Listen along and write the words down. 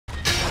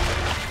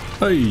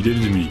Hey, that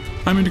is me.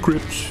 I'm in the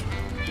crypts,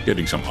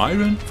 getting some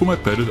iron for my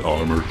padded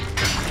armor.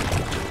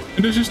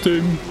 And this is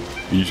Tim.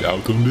 He's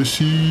out on the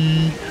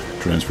sea,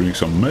 transferring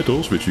some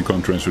metals which you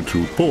can't transfer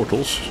through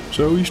portals.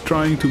 So he's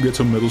trying to get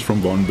some metals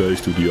from one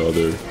base to the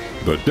other.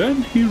 But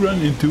then he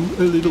ran into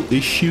a little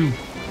issue.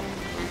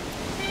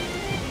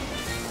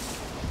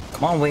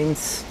 Come on, wind,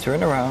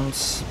 turn around.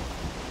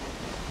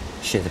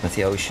 Shit, I'm at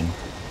the ocean.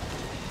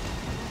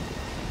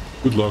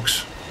 Good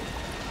lucks.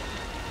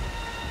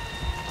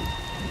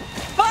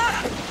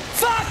 Fuck!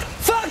 Fuck!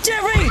 Fuck,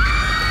 Jeffrey!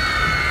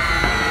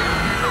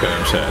 Okay,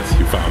 I'm sad.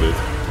 You found it.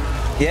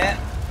 Yeah.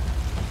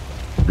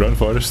 Run,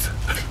 Forest.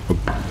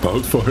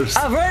 Boat, Forest.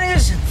 I'm running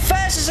as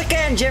fast as I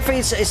can. Jeffrey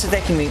is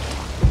attacking me.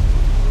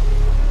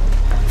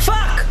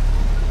 Fuck!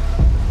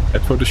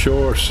 Head for the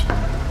shores.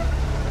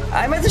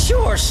 I'm at the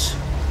shores.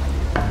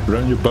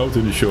 Run your boat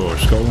in the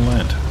shores. Go on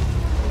land.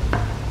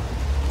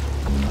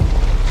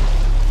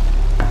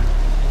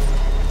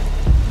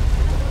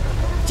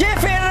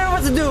 Jeffrey, I don't know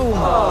what to do.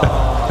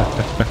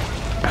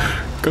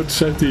 Go to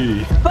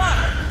safety.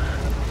 Fuck!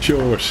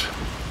 Shores.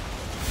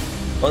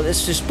 Well,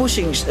 it's just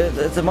pushing.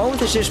 At the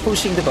moment, it's just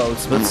pushing the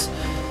boat, but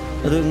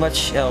not doing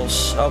much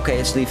else. Okay,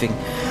 it's leaving.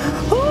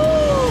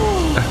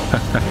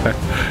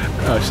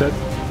 I said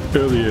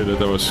earlier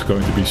that I was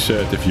going to be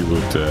sad if you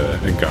would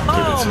encounter it.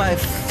 Oh my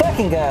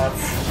fucking god!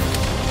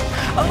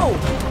 Oh,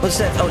 what's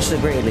that? Oh, it's the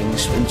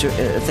graylings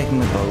attacking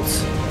my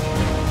boat.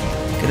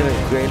 Get away,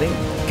 grayling!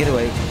 Get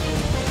away!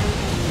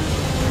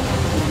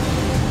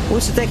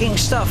 Who's attacking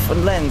stuff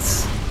on land?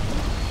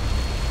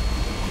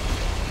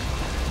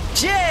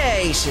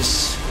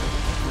 Jesus!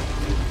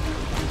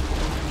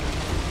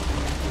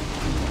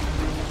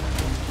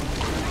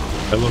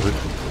 I love it.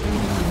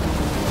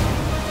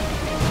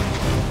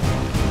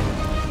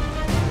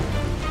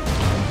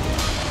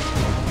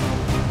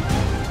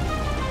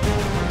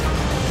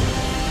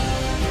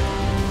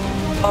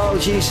 Oh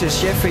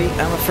Jesus, Jeffrey,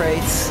 I'm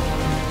afraid.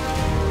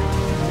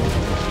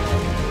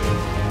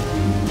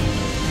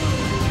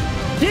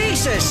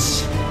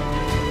 Jesus!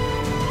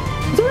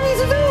 What do I need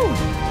to do?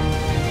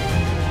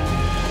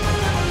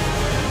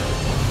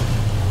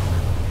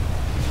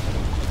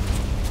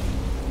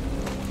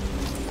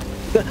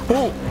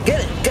 Oh, get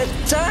it!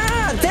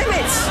 Ah, damn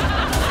it!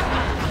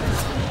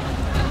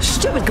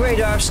 Stupid grey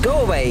dwarfs,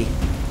 go away!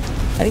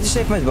 I need to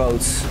save my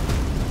boat.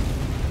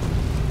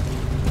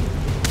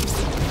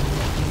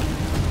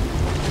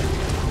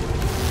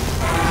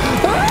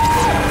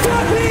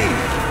 Fuck me!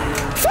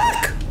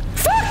 Fuck!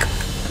 Fuck!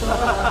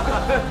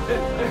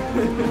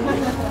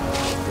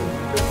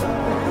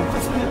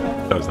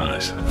 That was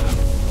nice.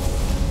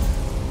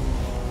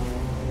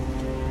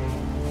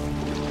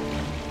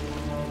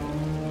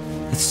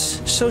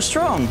 It's so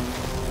strong.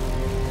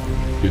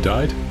 You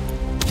died?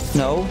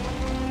 No.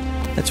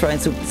 I'm trying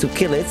to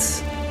kill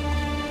it.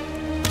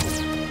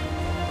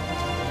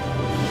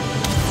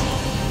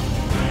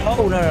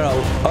 Oh, no, no,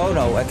 no. Oh,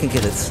 no, I can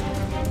kill it.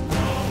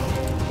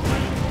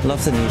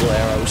 Love the needle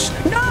arrows.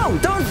 No!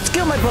 Don't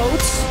kill my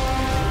boats!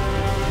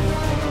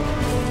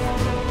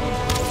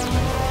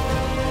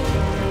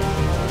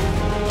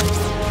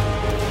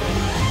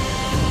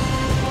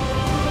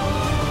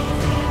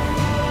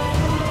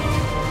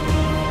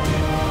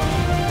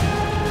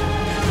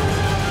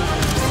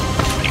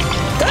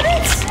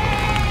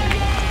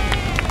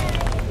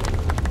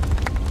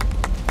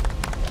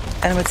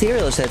 And the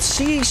material is that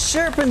sea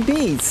serpent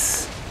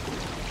beads.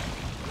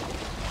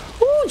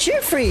 Ooh,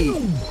 Jeffrey!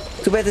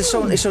 Too bad it's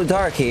so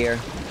dark here.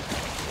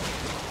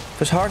 It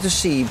was hard to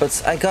see,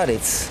 but I got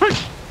it.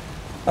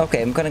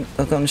 Okay, I'm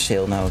gonna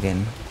sail now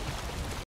again.